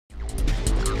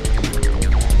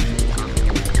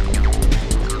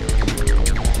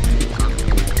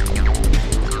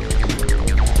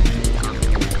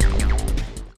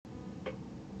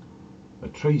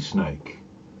tree snake,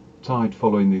 tied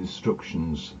following the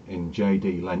instructions in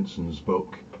J.D. Lenzen's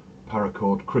book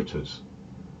Paracord Critters,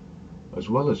 as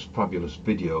well as fabulous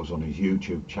videos on his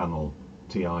YouTube channel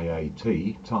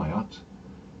TIAT.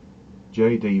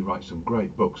 J.D. writes some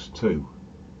great books too.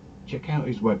 Check out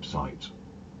his website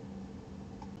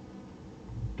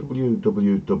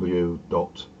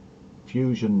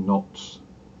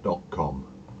www.fusionknots.com.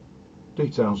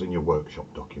 Details in your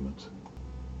workshop document.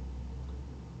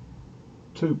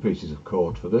 2 pieces of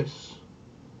cord for this,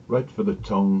 red for the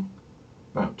tongue,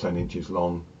 about 10 inches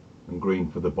long, and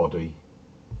green for the body,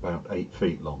 about 8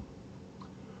 feet long.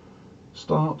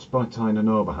 Start by tying an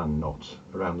overhand knot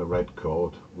around the red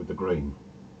cord with the green.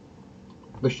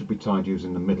 This should be tied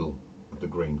using the middle of the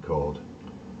green cord.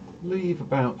 Leave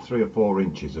about 3 or 4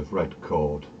 inches of red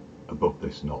cord above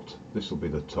this knot. This will be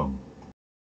the tongue.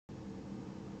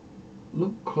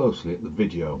 Look closely at the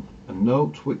video and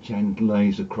note which end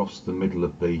lays across the middle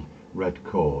of the red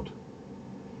cord.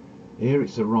 Here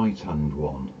it's a right hand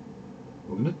one.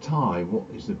 We're going to tie what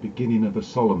is the beginning of a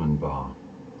Solomon bar.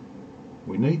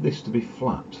 We need this to be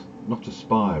flat, not a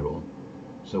spiral,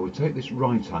 so we take this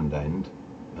right hand end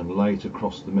and lay it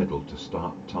across the middle to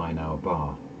start tying our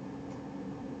bar.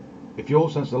 If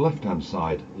yours has the left hand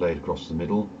side laid across the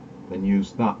middle, then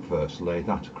use that first, lay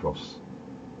that across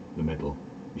the middle.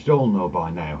 You should all know by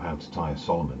now how to tie a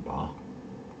Solomon bar.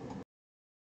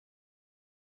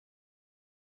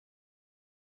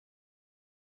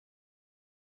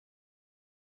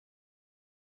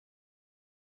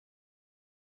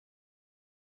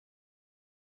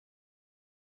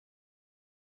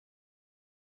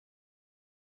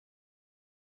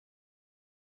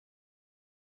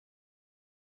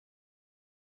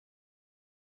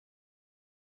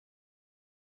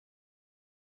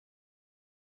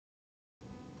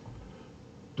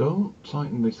 Don't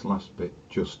tighten this last bit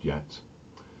just yet.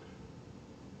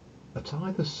 At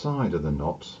either side of the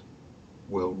knot,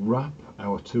 we'll wrap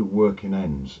our 2 working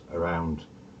ends around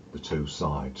the 2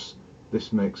 sides.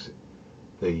 This makes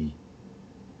the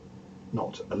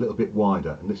knot a little bit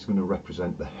wider, and this is going to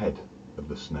represent the head of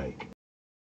the snake.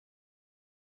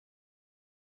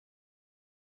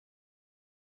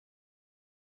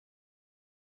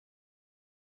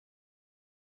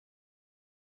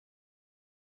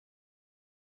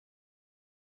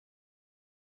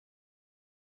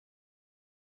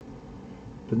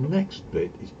 The next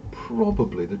bit is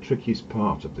probably the trickiest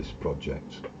part of this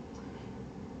project.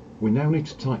 We now need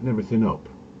to tighten everything up.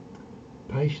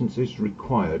 Patience is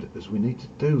required, as we need to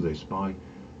do this by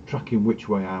tracking which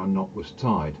way our knot was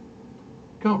tied.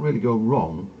 Can't really go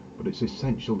wrong, but it's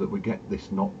essential that we get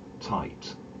this knot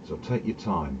tight, so take your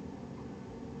time.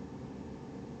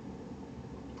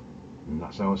 And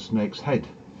that's our snake's head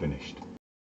finished.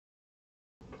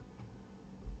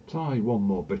 Tie one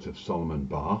more bit of Solomon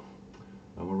bar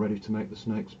and we're ready to make the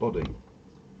snake's body.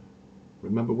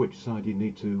 Remember which side you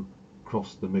need to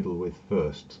cross the middle with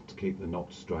first to keep the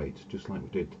knot straight, just like we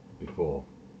did before.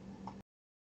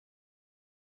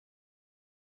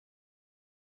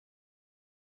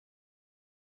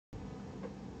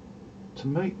 To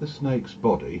make the snake's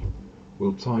body,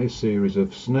 we'll tie a series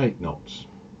of snake knots.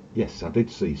 Yes, I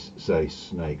did say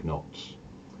snake knots.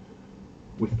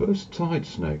 We first tied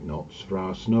snake knots for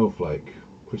our snowflake,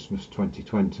 Christmas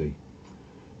 2020.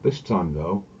 This time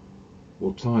though,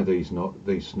 we'll tie these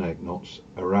snake knots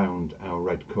around our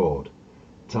red cord,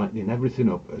 tightening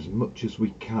everything up as much as we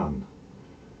can.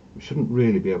 We shouldn't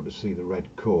really be able to see the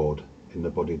red cord in the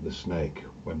body of the snake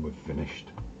when we've finished.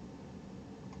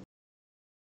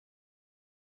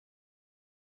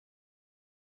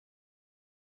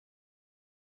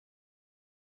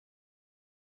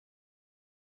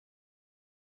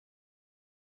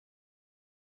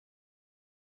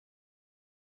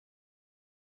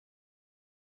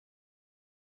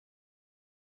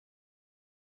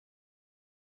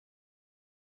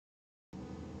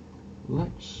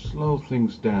 Let's slow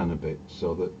things down a bit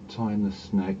so that tying the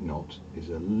snake knot is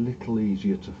a little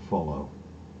easier to follow.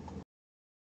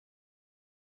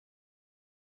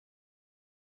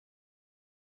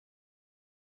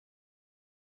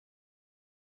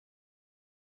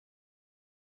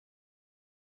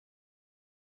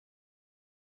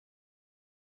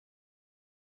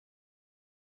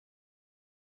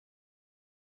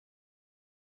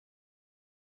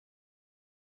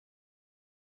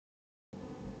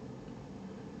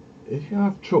 If you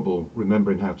have trouble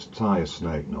remembering how to tie a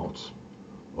snake knot,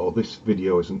 or this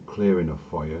video isn't clear enough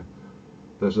for you,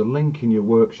 there's a link in your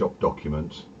workshop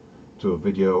document to a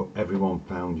video everyone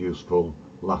found useful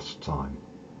last time.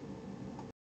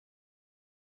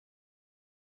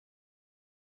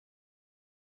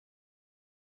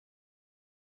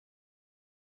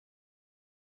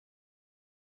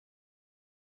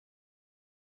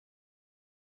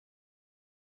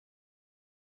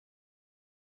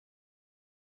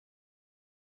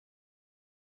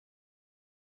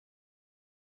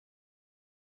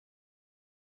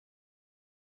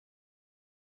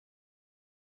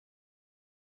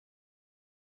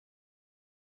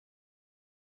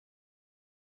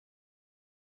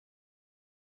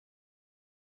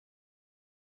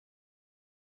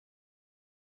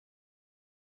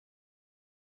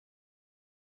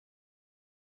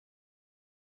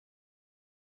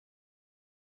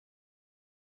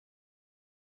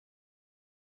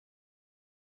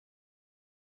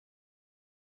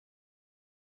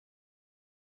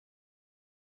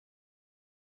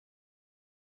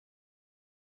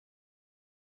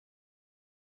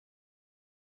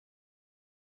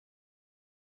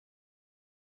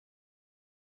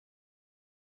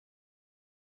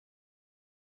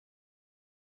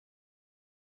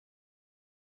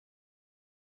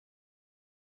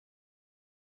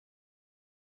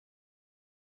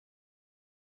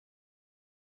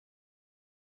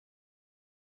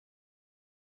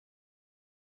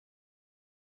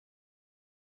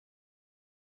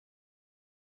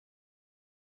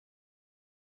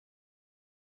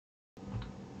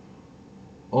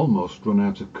 almost run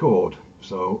out of cord,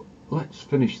 so let's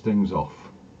finish things off.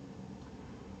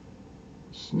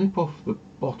 Snip off the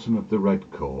bottom of the red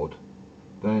cord,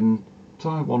 then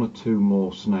tie 1 or 2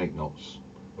 more snake knots.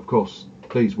 Of course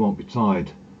these won't be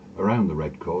tied around the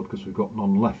red cord because we've got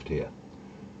none left here.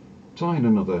 Tying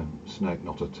another snake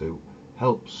knot or 2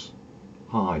 helps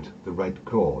hide the red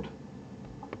cord.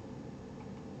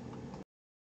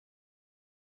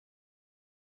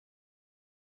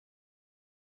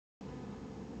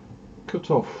 Cut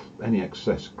off any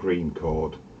excess green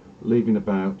cord, leaving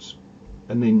about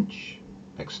 1 inch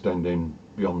extending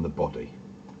beyond the body.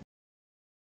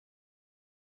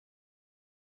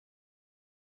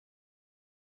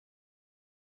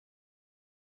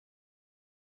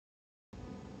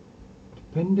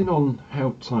 Depending on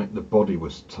how tight the body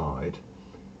was tied,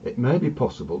 it may be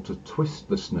possible to twist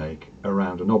the snake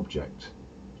around an object.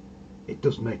 It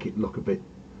does make it look a bit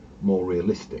more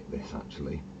realistic, this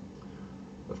actually.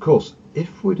 Of course,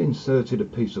 if we'd inserted a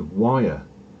piece of wire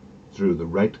through the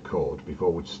red cord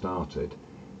before we'd started,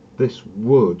 this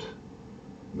would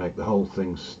make the whole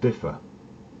thing stiffer.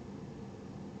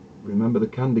 Remember the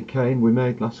candy cane we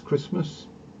made last Christmas?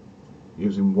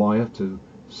 Using wire to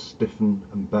stiffen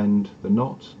and bend the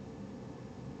knot?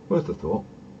 Worth a thought.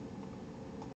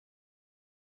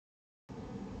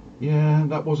 Yeah,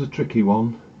 that was a tricky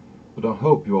one, but I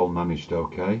hope you all managed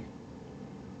okay.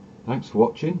 Thanks for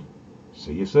watching.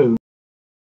 See you soon.